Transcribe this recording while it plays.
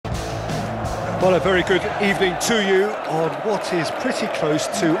Well, a very good evening to you on what is pretty close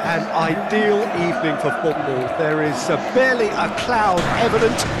to an ideal evening for football. There is barely a cloud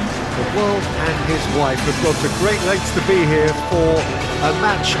evident. The world and his wife have gone to great lengths to be here for a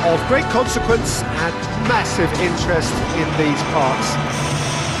match of great consequence and massive interest in these parts.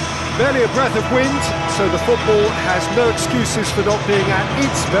 Barely a breath of wind, so the football has no excuses for not being at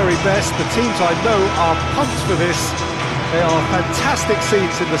its very best. The teams I know are pumped for this. They are fantastic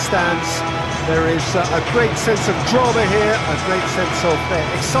seats in the stands. There is a great sense of drama here, a great sense of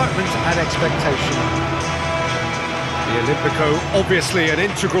excitement and expectation. The Olimpico, obviously an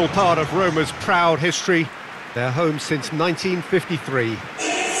integral part of Roma's proud history. They're home since 1953.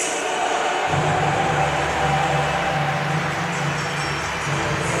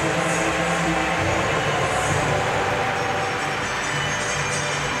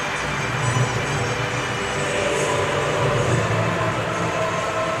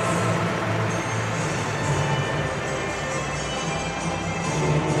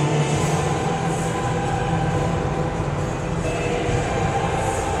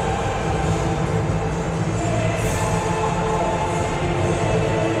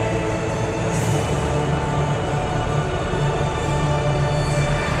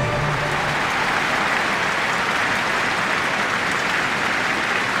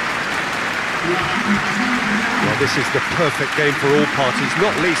 Well, this is the perfect game for all parties,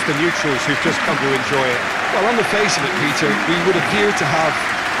 not least the neutrals who've just come to enjoy it. Well, on the face of it, Peter, we would appear to have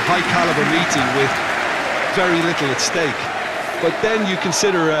a high-caliber meeting with very little at stake. But then you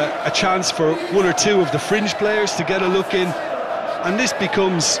consider a chance for one or two of the fringe players to get a look in, and this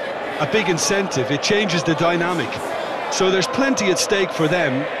becomes a big incentive. It changes the dynamic. So there's plenty at stake for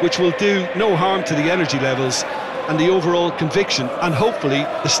them, which will do no harm to the energy levels and the overall conviction, and hopefully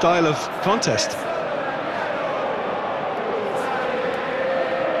the style of contest.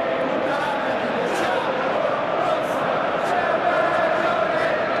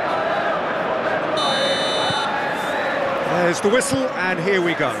 There's the whistle, and here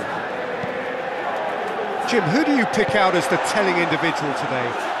we go. Jim, who do you pick out as the telling individual today?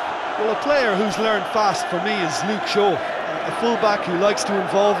 Well, a player who's learned fast for me is Luke Shaw, a fullback who likes to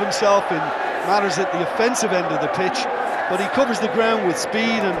involve himself in matters at the offensive end of the pitch, but he covers the ground with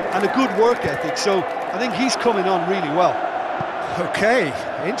speed and a good work ethic, so I think he's coming on really well. Okay,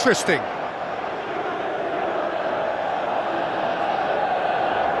 interesting.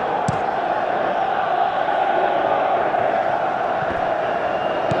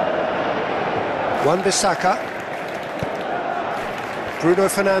 Wan-Bissaka, Bruno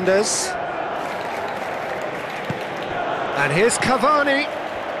Fernandes, and here's Cavani.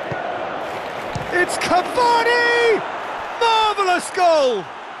 It's Cavani! Marvellous goal!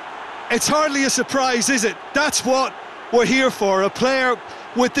 It's hardly a surprise, is it? That's what we're here for, a player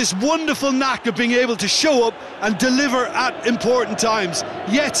with this wonderful knack of being able to show up and deliver at important times.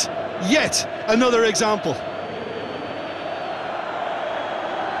 Yet another example.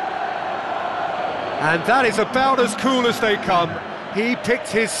 And that is about as cool as they come. He picked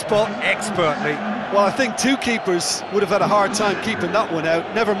his spot expertly. Well, I think two keepers would have had a hard time keeping that one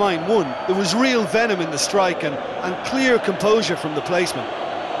out, never mind one. There was real venom in the strike and clear composure from the placement.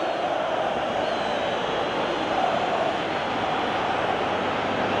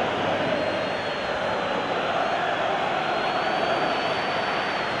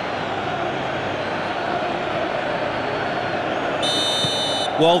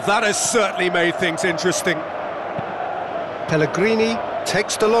 Well, that has certainly made things interesting. Pellegrini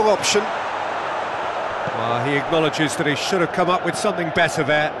takes the long option. Well, he acknowledges that he should have come up with something better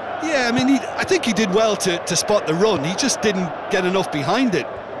there. Yeah, I mean, I think he did well to spot the run. He just didn't get enough behind it.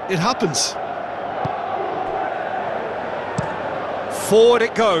 It happens. Forward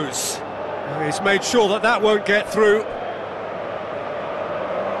it goes. He's made sure that that won't get through.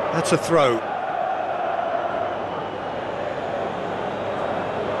 That's a throw.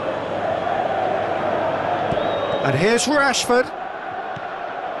 And here's Rashford.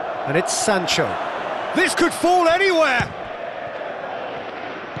 And it's Sancho. This could fall anywhere!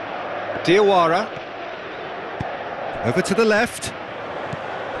 Diawara. Over to the left.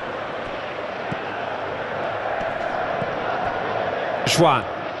 Juan.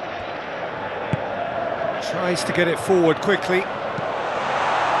 Tries to get it forward quickly.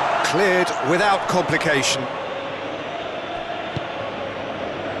 Cleared without complication.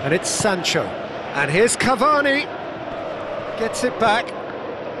 And it's Sancho. And here's Cavani. Gets it back.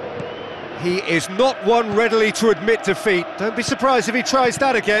 He is not one readily to admit defeat. Don't be surprised if he tries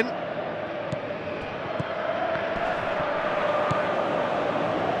that again.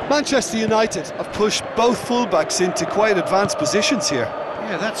 Manchester United have pushed both fullbacks into quite advanced positions here.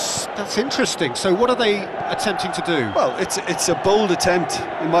 Yeah, that's interesting. So what are they attempting to do? Well, it's a bold attempt,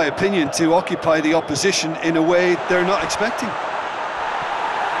 in my opinion, to occupy the opposition in a way they're not expecting.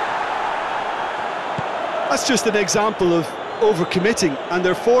 That's just an example of overcommitting, and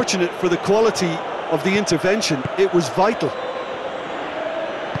they're fortunate for the quality of the intervention. It was vital.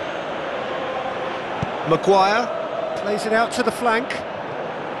 Maguire plays it out to the flank.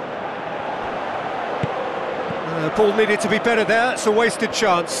 Ball needed to be better there. It's a wasted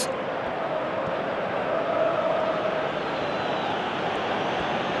chance.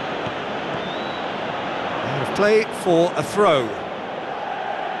 Out of play for a throw.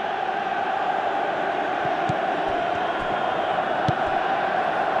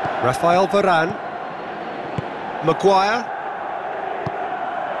 Rafael Varane. Maguire.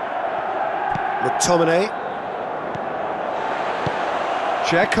 McTominay.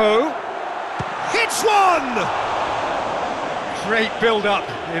 Dzeko. Hits one! Great build-up.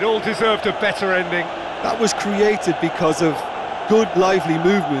 It all deserved a better ending. That was created because of good, lively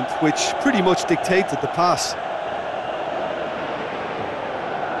movement, which pretty much dictated the pass.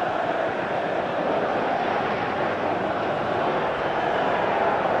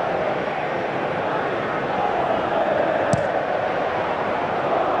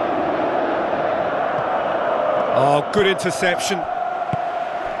 Oh, good interception.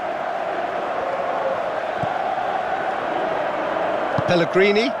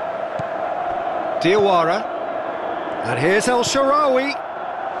 Pellegrini. Diawara. And here's El Shaarawy.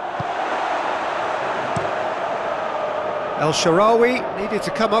 El Shaarawy needed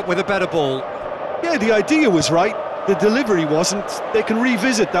to come up with a better ball. Yeah, the idea was right, the delivery wasn't. They can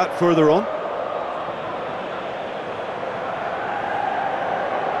revisit that further on.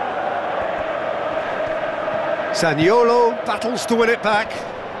 Zaniolo battles to win it back.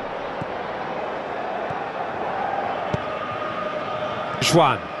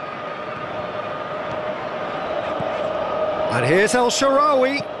 Juan. And here's El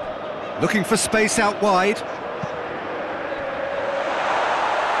Shaarawy, looking for space out wide.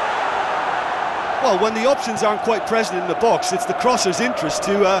 Well, when the options aren't quite present in the box, it's the crosser's interest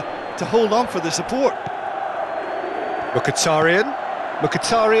to hold on for the support. Mkhitaryan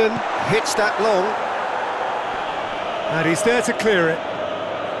hits that long. And he's there to clear it.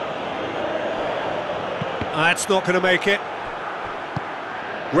 That's not going to make it.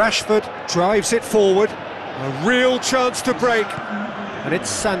 Rashford drives it forward. A real chance to break. And it's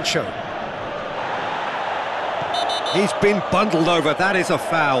Sancho. He's been bundled over. That is a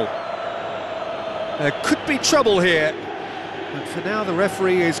foul. There could be trouble here. But for now, the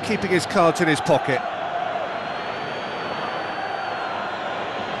referee is keeping his cards in his pocket.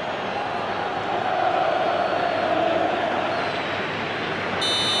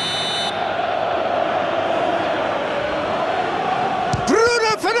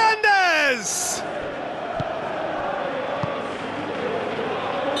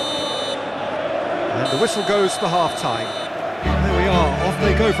 And the whistle goes for half-time. There we are, off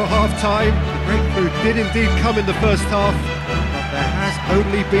they go for half-time. The breakthrough did indeed come in the first half, but there has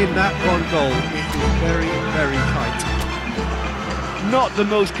only been that one goal. It is very, very tight. Not the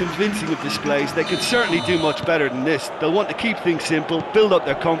most convincing of displays. They could certainly do much better than this. They'll want to keep things simple, build up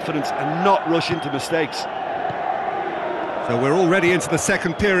their confidence and not rush into mistakes. So we're already into the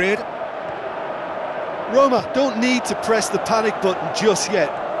second period. Roma don't need to press the panic button just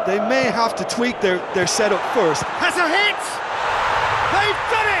yet. They may have to tweak their setup first. Has a hit! They've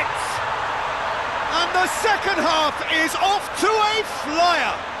done it! And the second half is off to a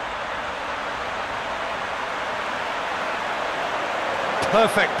flyer!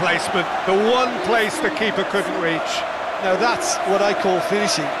 Perfect placement, the one place the keeper couldn't reach. Now that's what I call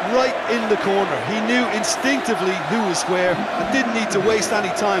finishing, right in the corner. He knew instinctively who was where and didn't need to waste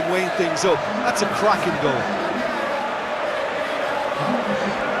any time weighing things up. That's a cracking goal.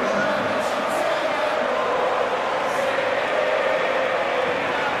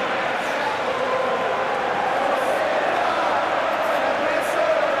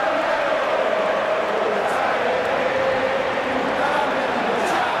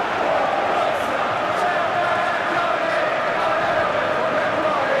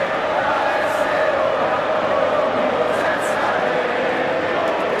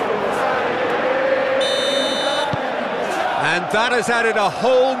 And that has added a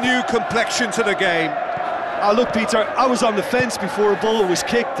whole new complexion to the game. Look, Peter, I was on the fence before a ball was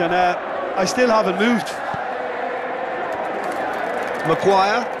kicked and I still haven't moved.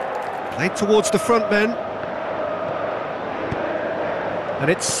 Maguire, late towards the front men. And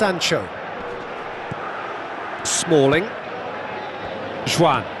it's Sancho. Smalling.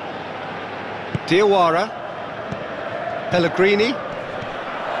 Juan. Diawara. Pellegrini.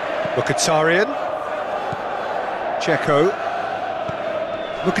 Mkhitaryan. Checo.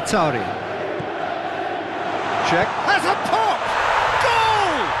 Mkhitaryan. Check. Has a pop!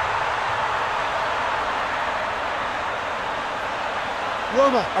 Goal!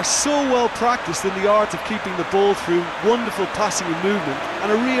 Roma are so well practiced in the art of keeping the ball through wonderful passing and movement,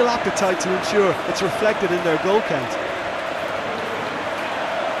 and a real appetite to ensure it's reflected in their goal count.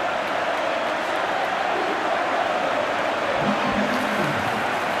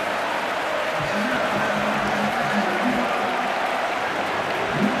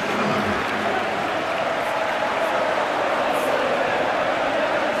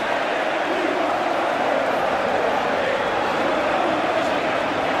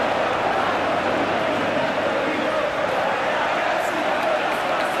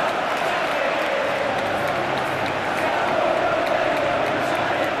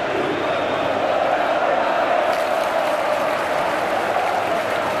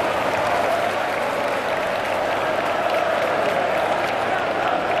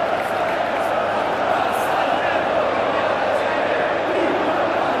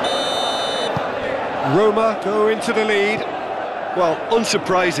 Roma go into the lead. Well,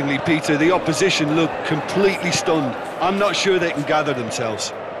 unsurprisingly, Peter, the opposition look completely stunned. I'm not sure they can gather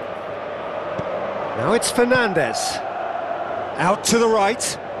themselves. Now it's Fernandez. Out to the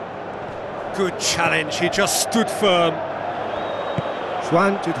right. Good challenge, he just stood firm.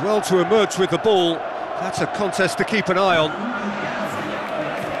 Juan did well to emerge with the ball. That's a contest to keep an eye on.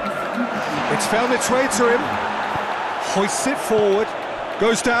 It's found its way to him. Hoists it forward.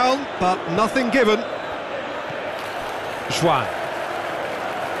 Goes down, but nothing given. Juan.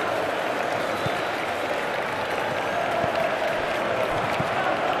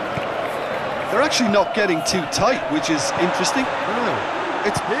 They're actually not getting too tight, which is interesting. Oh,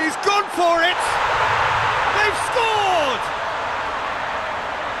 he's gone for it! They've scored!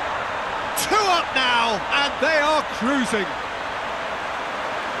 2 up now, and they are cruising.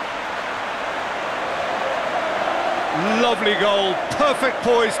 Lovely goal, perfect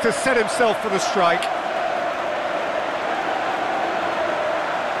poise to set himself for the strike.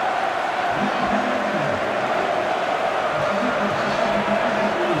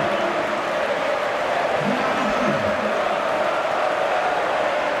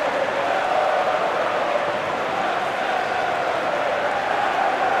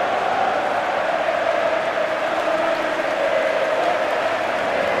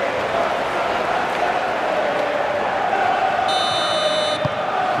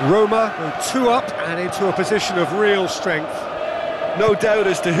 Roma go 2 up and into a position of real strength. No doubt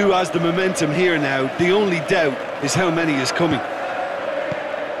as to who has the momentum here now. The only doubt is how many is coming.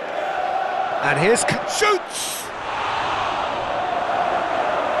 And here's... shoots!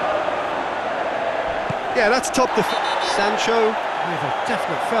 Yeah, that's top the... Sancho with a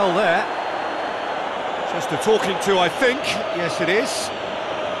definite foul there. Just a talking to, I think. Yes, it is.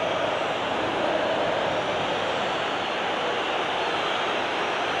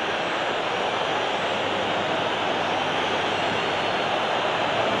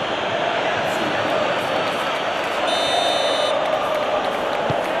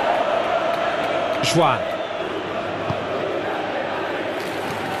 Juan.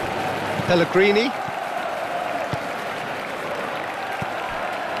 Pellegrini.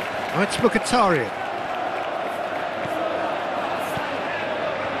 Oh, it's Mkhitaryan.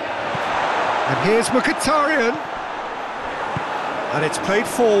 And here's Mkhitaryan. And it's played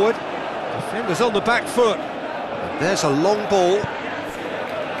forward. Defenders on the back foot. And there's a long ball.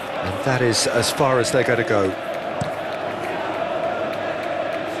 And that is as far as they're going to go.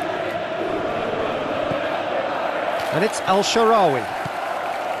 And it's El Shaarawy.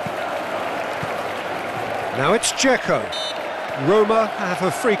 Now it's Checo. Roma have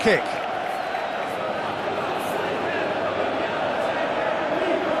a free kick.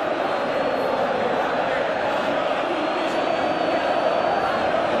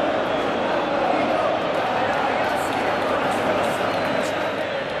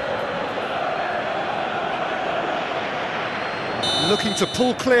 Looking to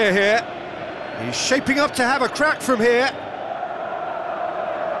pull clear here. He's shaping up to have a crack from here.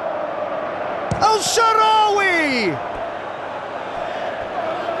 El Shaarawy!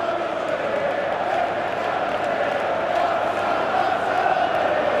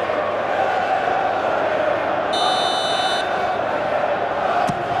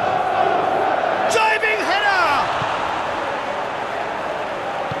 Diving header!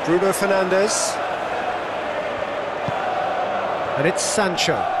 Bruno Fernandes. And it's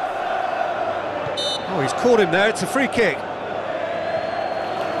Sancho. Oh, he's caught him there, it's a free kick.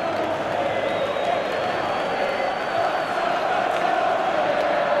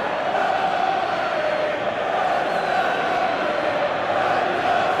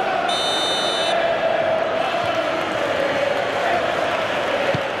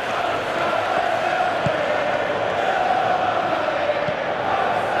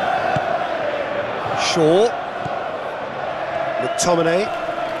 Shaw. McTominay.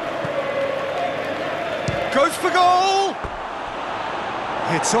 Goes for goal!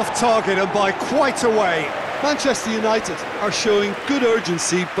 It's off target and by quite a way. Manchester United are showing good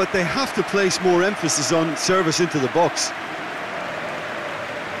urgency, but they have to place more emphasis on service into the box.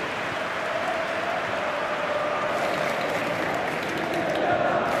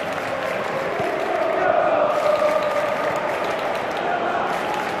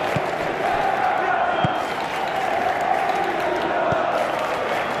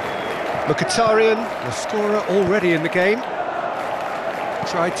 Mkhitaryan, the scorer already in the game.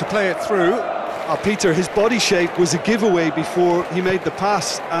 Tried to play it through. Peter, his body shape was a giveaway before he made the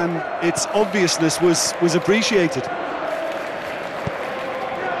pass, and its obviousness was appreciated. And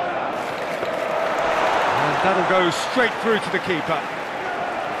that'll go straight through to the keeper.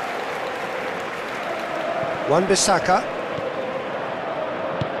 Wan-Bissaka.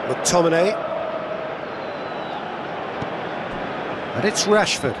 McTominay. And it's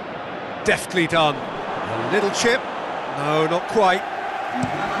Rashford. Deftly done. A little chip. No, not quite.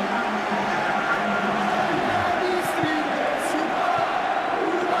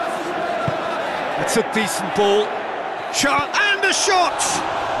 It's a decent ball. And a shot!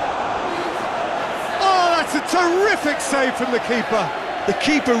 Oh, that's a terrific save from the keeper. The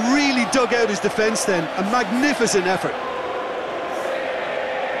keeper really dug out his defence then. A magnificent effort.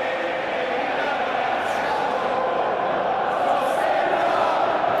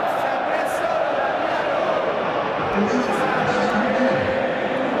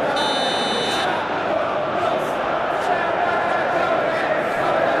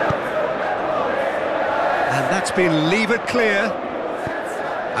 And that's been levered clear.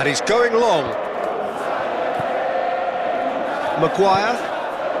 And he's going long. Maguire.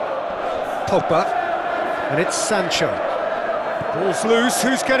 Pogba. And it's Sancho. Ball's loose,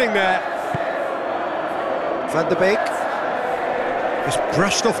 who's getting there? Van der Beek. Just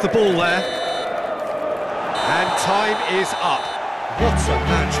brushed off the ball there. And time is up. What a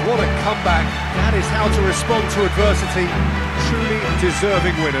match, what a comeback. That is how to respond to adversity. Truly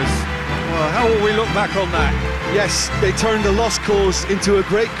deserving winners. Well, how will we look back on that? Yes, they turned a lost cause into a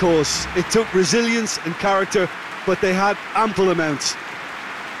great cause. It took resilience and character, but they had ample amounts.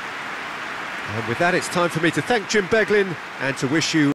 And with that, it's time for me to thank Jim Beglin and to wish you